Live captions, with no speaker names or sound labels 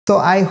So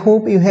I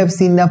hope you have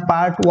seen the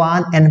part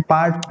 1 and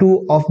part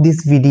 2 of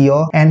this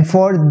video, and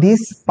for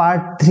this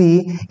part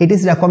 3 it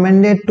is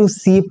recommended to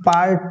see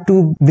part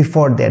 2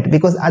 before that,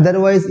 because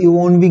otherwise you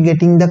won't be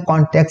getting the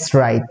context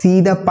right.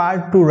 See the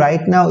part 2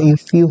 right now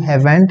if you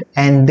haven't,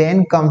 and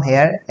then come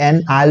here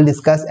and I'll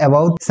discuss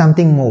about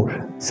something more.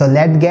 So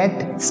let's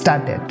get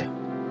started.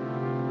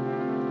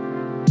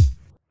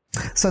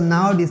 So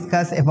now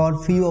discuss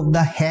about few of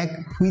the hack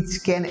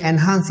which can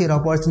enhance your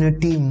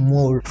opportunity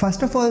more.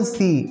 First of all,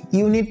 see,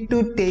 you need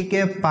to take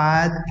a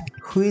path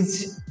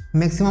which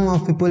maximum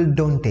of people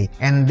don't take,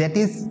 and that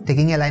is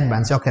taking a line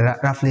branch. Okay,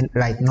 roughly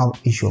right, no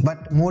issue.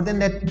 But more than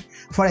that,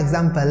 for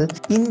example,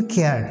 in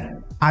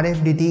CARE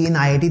RFDT in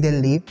IIT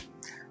Delhi,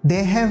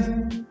 they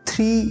have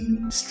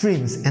 3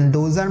 streams, and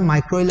those are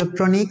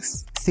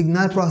microelectronics,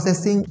 signal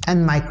processing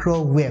and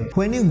microwave.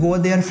 When you go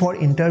there for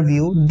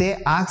interview, they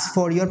ask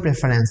for your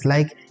preference,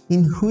 like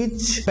in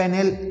which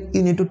panel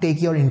you need to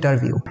take your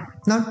interview.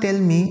 Now tell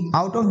me,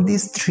 out of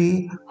these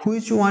 3,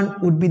 which one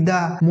would be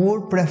the more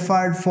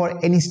preferred for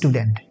any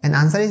student? And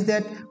answer is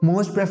that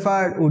most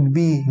preferred would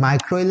be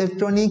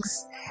microelectronics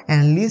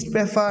and least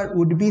preferred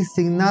would be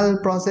signal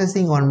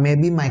processing or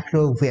maybe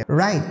microwave,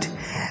 right?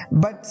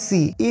 But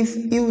see, if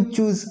you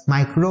choose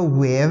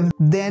microwave,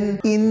 then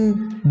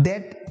in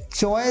that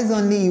choice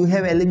only you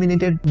have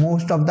eliminated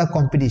most of the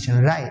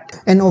competition, right?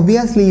 And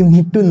obviously you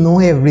need to know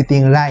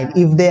everything, right?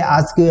 If they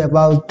ask you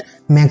about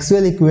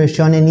Maxwell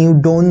equation and you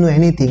don't know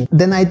anything,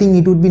 then I think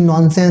it would be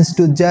nonsense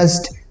to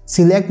just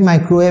select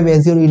microwave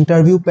as your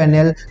interview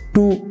panel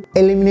to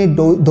eliminate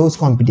those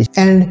competition.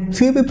 And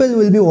few people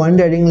will be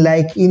wondering,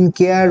 like in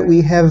CARE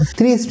we have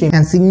 3 streams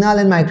and signal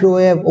and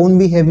microwave won't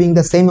be having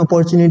the same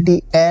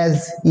opportunity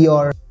as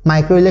your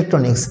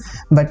microelectronics.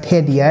 But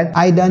hey dear,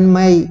 I done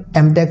my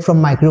MTech from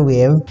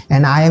microwave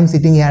and I am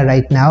sitting here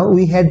right now.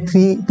 We had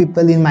 3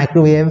 people in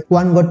microwave.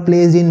 One got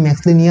placed in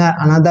Max Linear,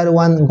 another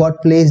one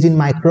got placed in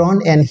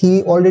Micron, and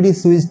he already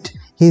switched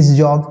his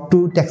job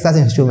to Texas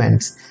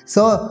Instruments.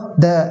 So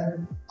the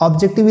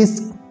objective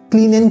is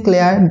clean and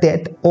clear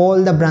that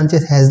all the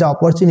branches has the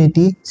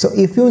opportunity. So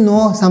if you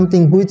know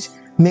something which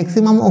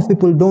maximum of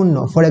people don't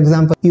know, for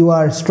example you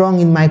are strong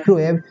in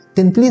microwave,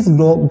 then please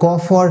go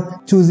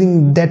for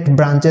choosing that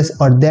branches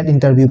or that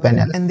interview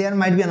panel. And there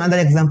might be another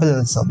example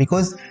also,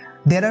 because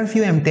there are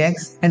few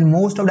MTechs and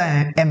most of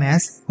the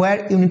MS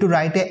where you need to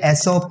write a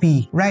SOP,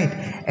 right?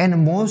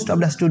 And most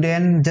of the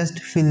students just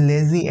feel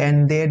lazy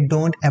and they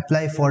don't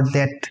apply for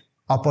that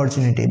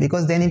opportunity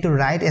because they need to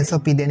write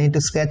SOP, they need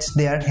to scratch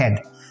their head.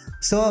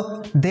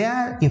 So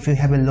there, if you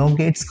have a low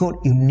gate score,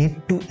 you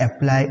need to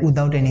apply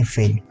without any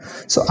fail.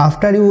 So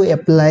after you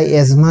apply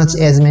as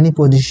many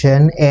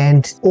position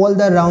and all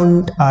the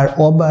round are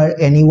over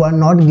and you are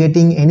not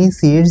getting any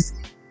seats,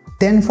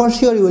 then for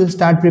sure you will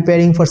start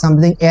preparing for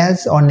something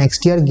else or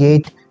next year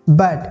gate.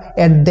 But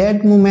at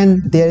that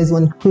moment there is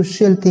one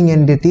crucial thing,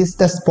 and it is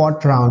the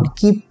spot round.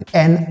 Keep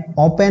an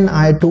open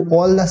eye to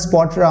all the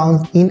spot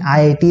rounds in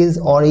IITs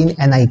or in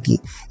NIT.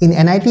 In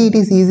NIT it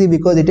is easy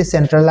because it is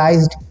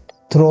centralized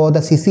through the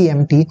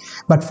CCMT,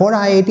 but for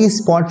IIT,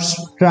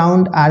 sports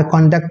round are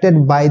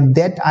conducted by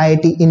that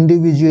IIT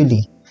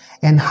individually.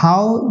 And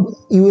how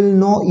you will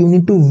know? You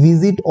need to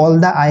visit all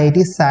the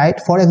IIT site.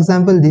 For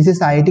example, this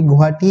is IIT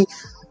Guwahati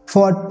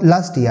for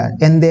last year,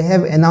 and they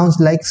have announced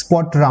like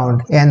spot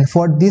round, and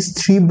for these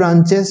 3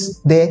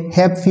 branches they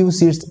have few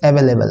seats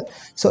available.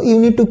 So you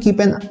need to keep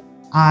an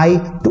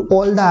eye to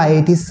all the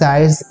IIT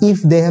sites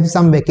if they have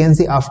some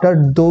vacancy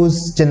after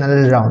those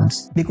general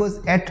rounds,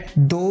 because at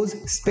those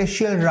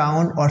special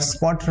round or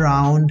spot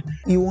round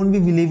you won't be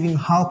believing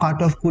how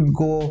cutoff could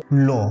go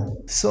low.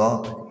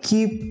 So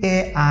keep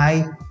an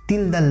eye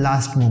till the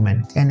last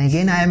moment. And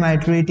again I am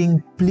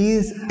iterating,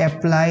 please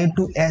apply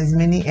to as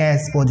many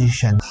as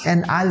positions,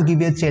 and I'll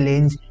give you a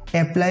challenge,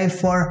 apply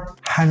for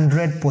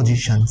 100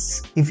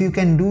 positions. If you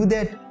can do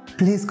that,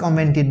 please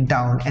comment it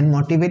down and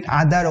motivate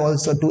other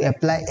also to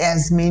apply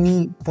as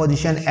many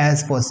positions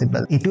as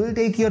possible. It will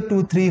take you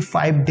 2, 3,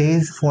 5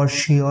 days for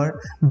sure,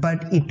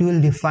 but it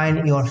will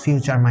define your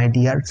future, my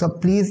dear. So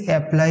please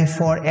apply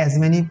for as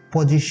many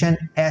positions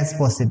as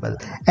possible.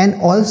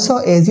 And also,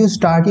 as you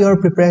start your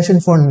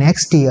preparation for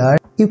next year,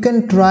 you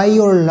can try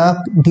your luck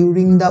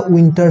during the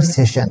winter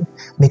session,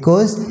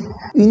 because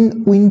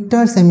in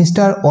winter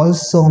semester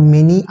also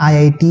many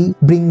IIT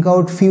bring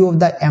out few of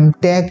the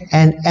MTech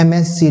and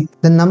MS seats.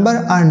 The number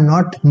are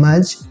not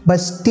much, but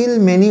still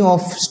many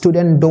of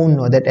students don't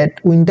know that at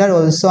winter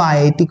also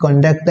IIT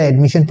conduct the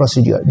admission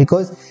procedure,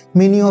 because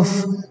many of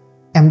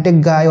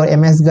MTech guy or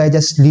MS guy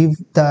just leave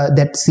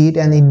that seat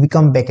and it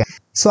become vacant.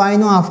 So I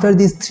know after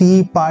this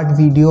 3-part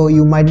video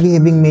you might be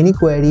having many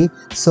query,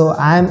 so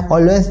I am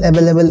always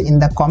available in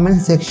the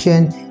comment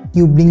section.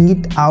 You bring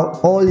it out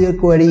all your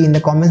query in the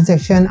comment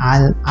section,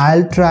 and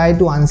I'll try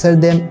to answer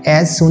them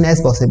as soon as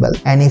possible.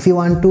 And if you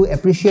want to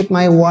appreciate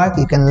my work,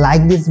 you can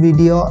like this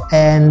video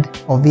and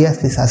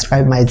obviously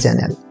subscribe my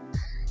channel.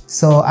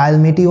 So I'll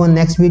meet you on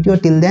next video.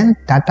 Till then,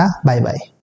 tata, bye bye.